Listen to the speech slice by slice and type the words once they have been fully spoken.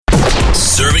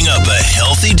Serving up a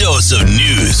healthy dose of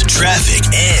news, traffic,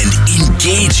 and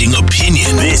engaging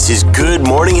opinion. This is Good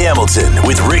Morning Hamilton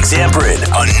with Rick Zamperin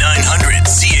on 900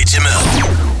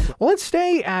 CHML. Well, let's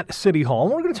stay at City Hall.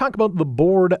 We're going to talk about the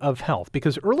Board of Health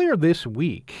because earlier this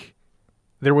week,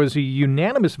 there was a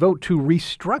unanimous vote to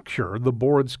restructure the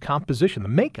board's composition, the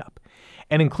makeup,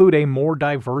 and include a more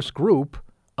diverse group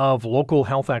of local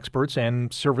health experts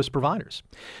and service providers.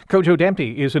 Kojo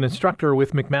Dempsey is an instructor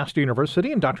with McMaster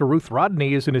University, and Dr. Ruth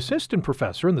Rodney is an assistant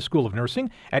professor in the School of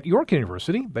Nursing at York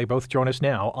University. They both join us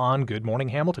now on Good Morning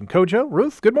Hamilton. Kojo,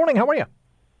 Ruth, good morning. How are you?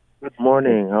 Good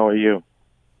morning. How are you?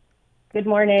 Good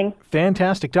morning.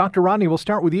 Fantastic. Dr. Rodney, we'll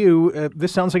start with you.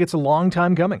 This sounds like it's a long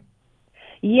time coming.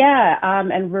 Yeah,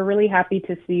 and we're really happy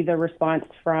to see the response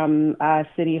from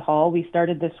City Hall. We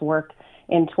started this work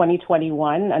in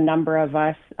 2021. A number of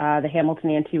us, the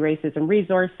Hamilton Anti-Racism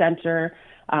Resource Center,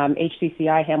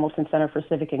 HCCI, Hamilton Center for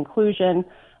Civic Inclusion,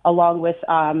 along with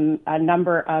a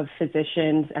number of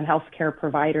physicians and healthcare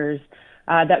providers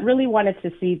that really wanted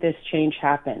to see this change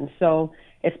happen. So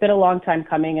it's been a long time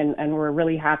coming, and we're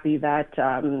really happy that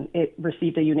it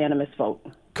received a unanimous vote.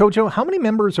 Kojo, how many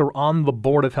members are on the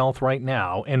Board of Health right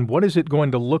now, and what is it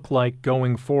going to look like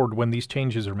going forward when these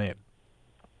changes are made?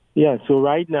 Yeah, so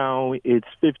right now it's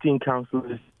 15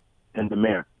 councilors and the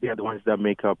mayor. They are the ones that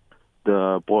make up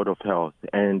the Board of Health.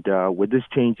 And with this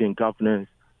change in governance,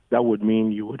 that would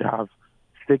mean you would have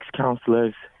 6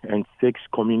 councilors and 6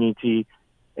 community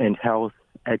and health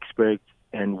experts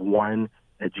and 1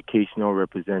 educational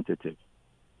representative.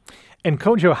 And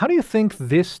Kojo, how do you think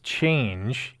this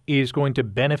change is going to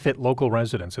benefit local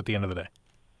residents at the end of the day?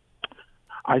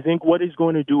 I think what it's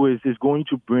going to do is going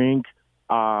to bring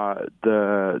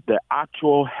the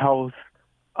actual health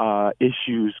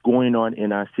issues going on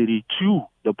in our city to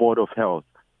the Board of Health.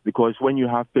 Because when you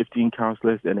have 15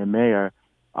 councillors and a mayor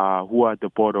who are at the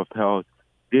Board of Health,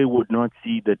 they would not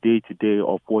see the day-to-day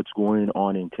of what's going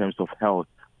on in terms of health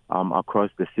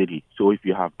across the city. So if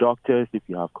you have doctors, if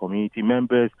you have community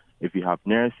members, if you have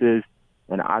nurses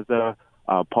and other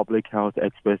public health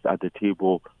experts at the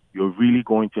table, you're really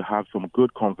going to have some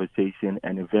good conversation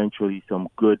and eventually some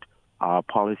good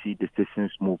policy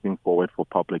decisions moving forward for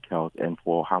public health and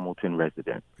for Hamilton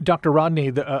residents. Dr.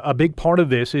 Rodney, a big part of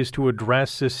this is to address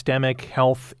systemic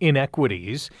health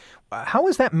inequities. How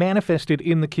is that manifested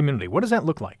in the community? What does that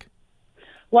look like?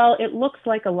 Well, it looks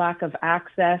like a lack of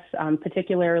access.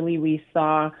 Particularly, we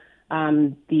saw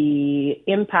the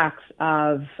impacts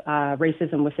of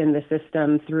racism within the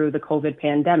system through the COVID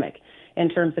pandemic in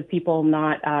terms of people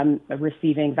not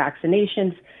receiving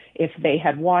vaccinations if they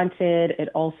had wanted. It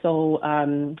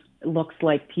also looks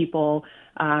like people,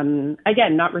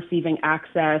 again, not receiving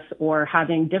access or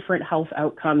having different health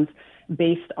outcomes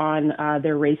based on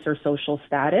their race or social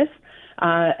status.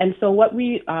 And so what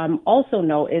we also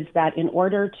know is that in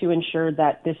order to ensure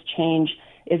that this change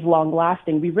is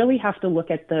long-lasting, we really have to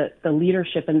look at the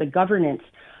leadership and the governance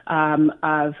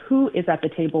of who is at the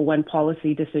table when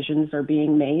policy decisions are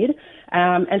being made.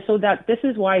 And so that this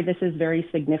is why this is very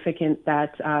significant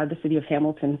that the city of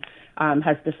Hamilton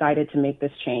has decided to make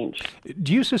this change.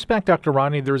 Do you suspect, Dr.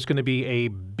 Rodney, there's going to be a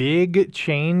big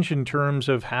change in terms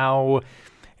of how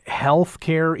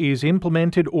healthcare is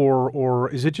implemented,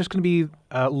 or is it just going to be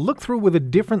looked through with a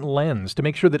different lens to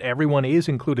make sure that everyone is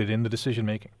included in the decision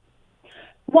making?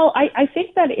 Well, I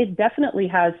think that it definitely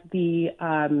has the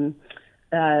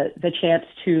chance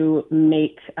to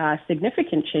make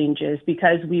significant changes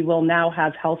because we will now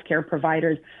have healthcare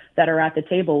providers that are at the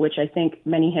table, which I think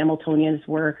many Hamiltonians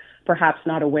were perhaps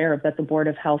not aware of, that the Board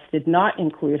of Health did not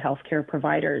include healthcare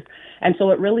providers. And so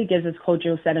it really gives, as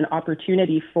Kojo said, an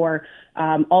opportunity for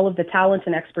all of the talent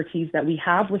and expertise that we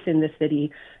have within the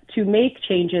city to make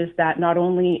changes that not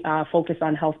only focus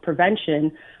on health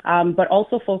prevention, but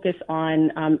also focus on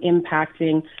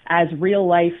impacting as real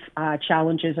life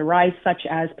challenges arise, such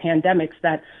as pandemics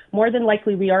that more than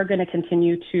likely we are going to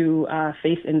continue to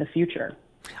face in the future.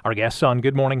 Our guests on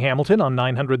Good Morning Hamilton on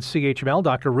 900 CHML,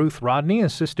 Dr. Ruth Rodney,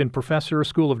 Assistant Professor,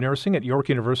 School of Nursing at York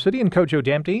University, and Kojo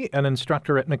Dempsey, an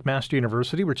instructor at McMaster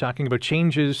University. We're talking about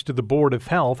changes to the Board of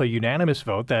Health, a unanimous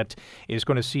vote that is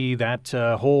going to see that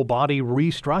whole body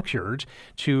restructured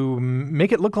to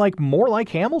make it look like more like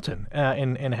Hamilton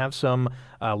and have some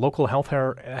local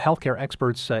healthcare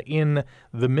experts in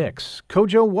the mix.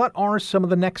 Kojo, what are some of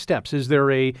the next steps? Is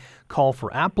there a call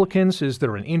for applicants? Is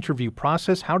there an interview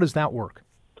process? How does that work?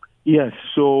 Yes,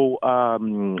 so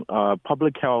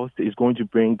Public Health is going to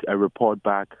bring a report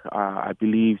back, I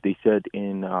believe they said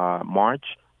in March,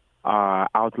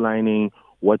 outlining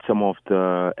what some of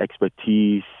the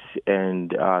expertise and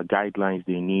guidelines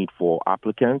they need for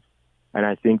applicants. And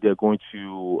I think they're going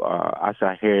to, as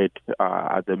I heard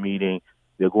at the meeting,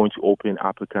 they're going to open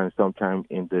applicants sometime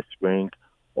in the spring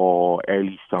or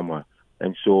early summer.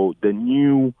 And so the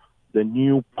new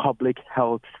public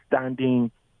health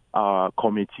standing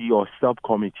committee or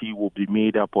subcommittee will be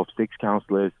made up of 6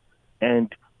 counselors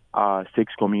and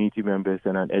 6 community members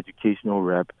and an educational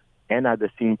rep. And at the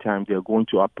same time, they're going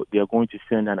to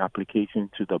send an application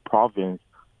to the province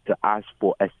to ask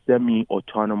for a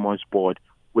semi-autonomous board,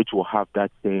 which will have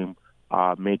that same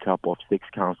makeup of 6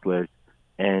 counselors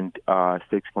and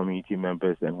 6 community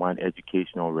members and 1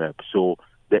 educational rep. So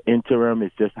the interim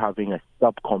is just having a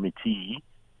subcommittee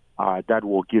that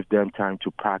will give them time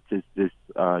to practice this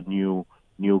new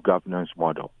governance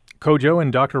model. Kojo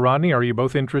and Dr. Rodney, are you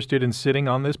both interested in sitting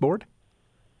on this board?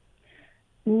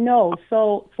 No.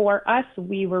 So for us,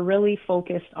 we were really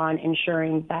focused on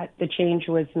ensuring that the change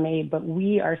was made, but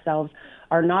we ourselves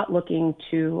are not looking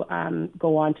to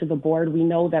go on to the board. We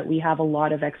know that we have a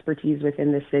lot of expertise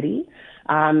within the city,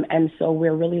 and so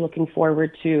we're really looking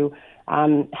forward to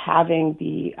having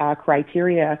the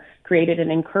criteria created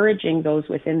and encouraging those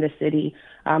within the city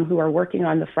who are working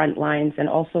on the front lines and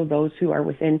also those who are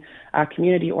within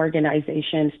community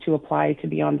organizations to apply to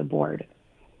be on the board.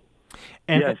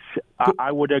 And yes,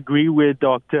 I would agree with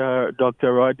Dr.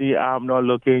 Rodney. I'm not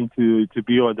looking to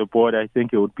be on the board. I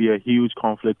think it would be a huge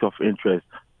conflict of interest.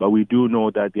 But we do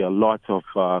know that there are lots of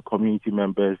community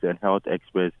members and health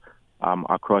experts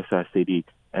across our city,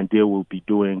 and they will be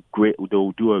doing great. They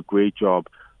will do a great job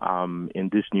in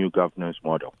this new governance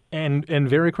model. And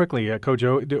very quickly,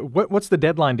 Kojo, what's the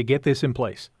deadline to get this in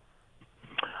place?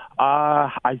 As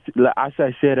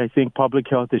I said, I think public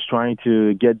health is trying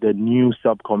to get the new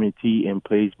subcommittee in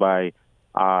place by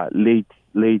late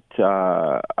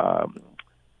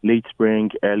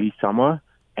spring, early summer,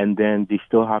 and then they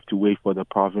still have to wait for the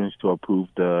province to approve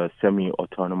the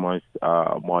semi-autonomous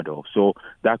model. So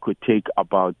that could take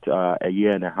about a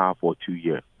year and a half or 2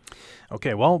 years.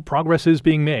 Okay, well, progress is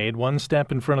being made, one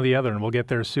step in front of the other, and we'll get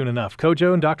there soon enough.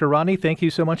 Kojo and Dr. Rodney, thank you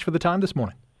so much for the time this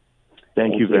morning.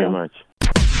 Thank you very much.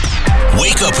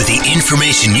 Wake up with the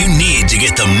information you need to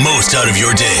get the most out of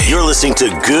your day. You're listening to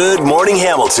Good Morning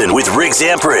Hamilton with Rick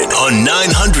Zamperin on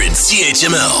 900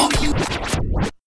 CHML.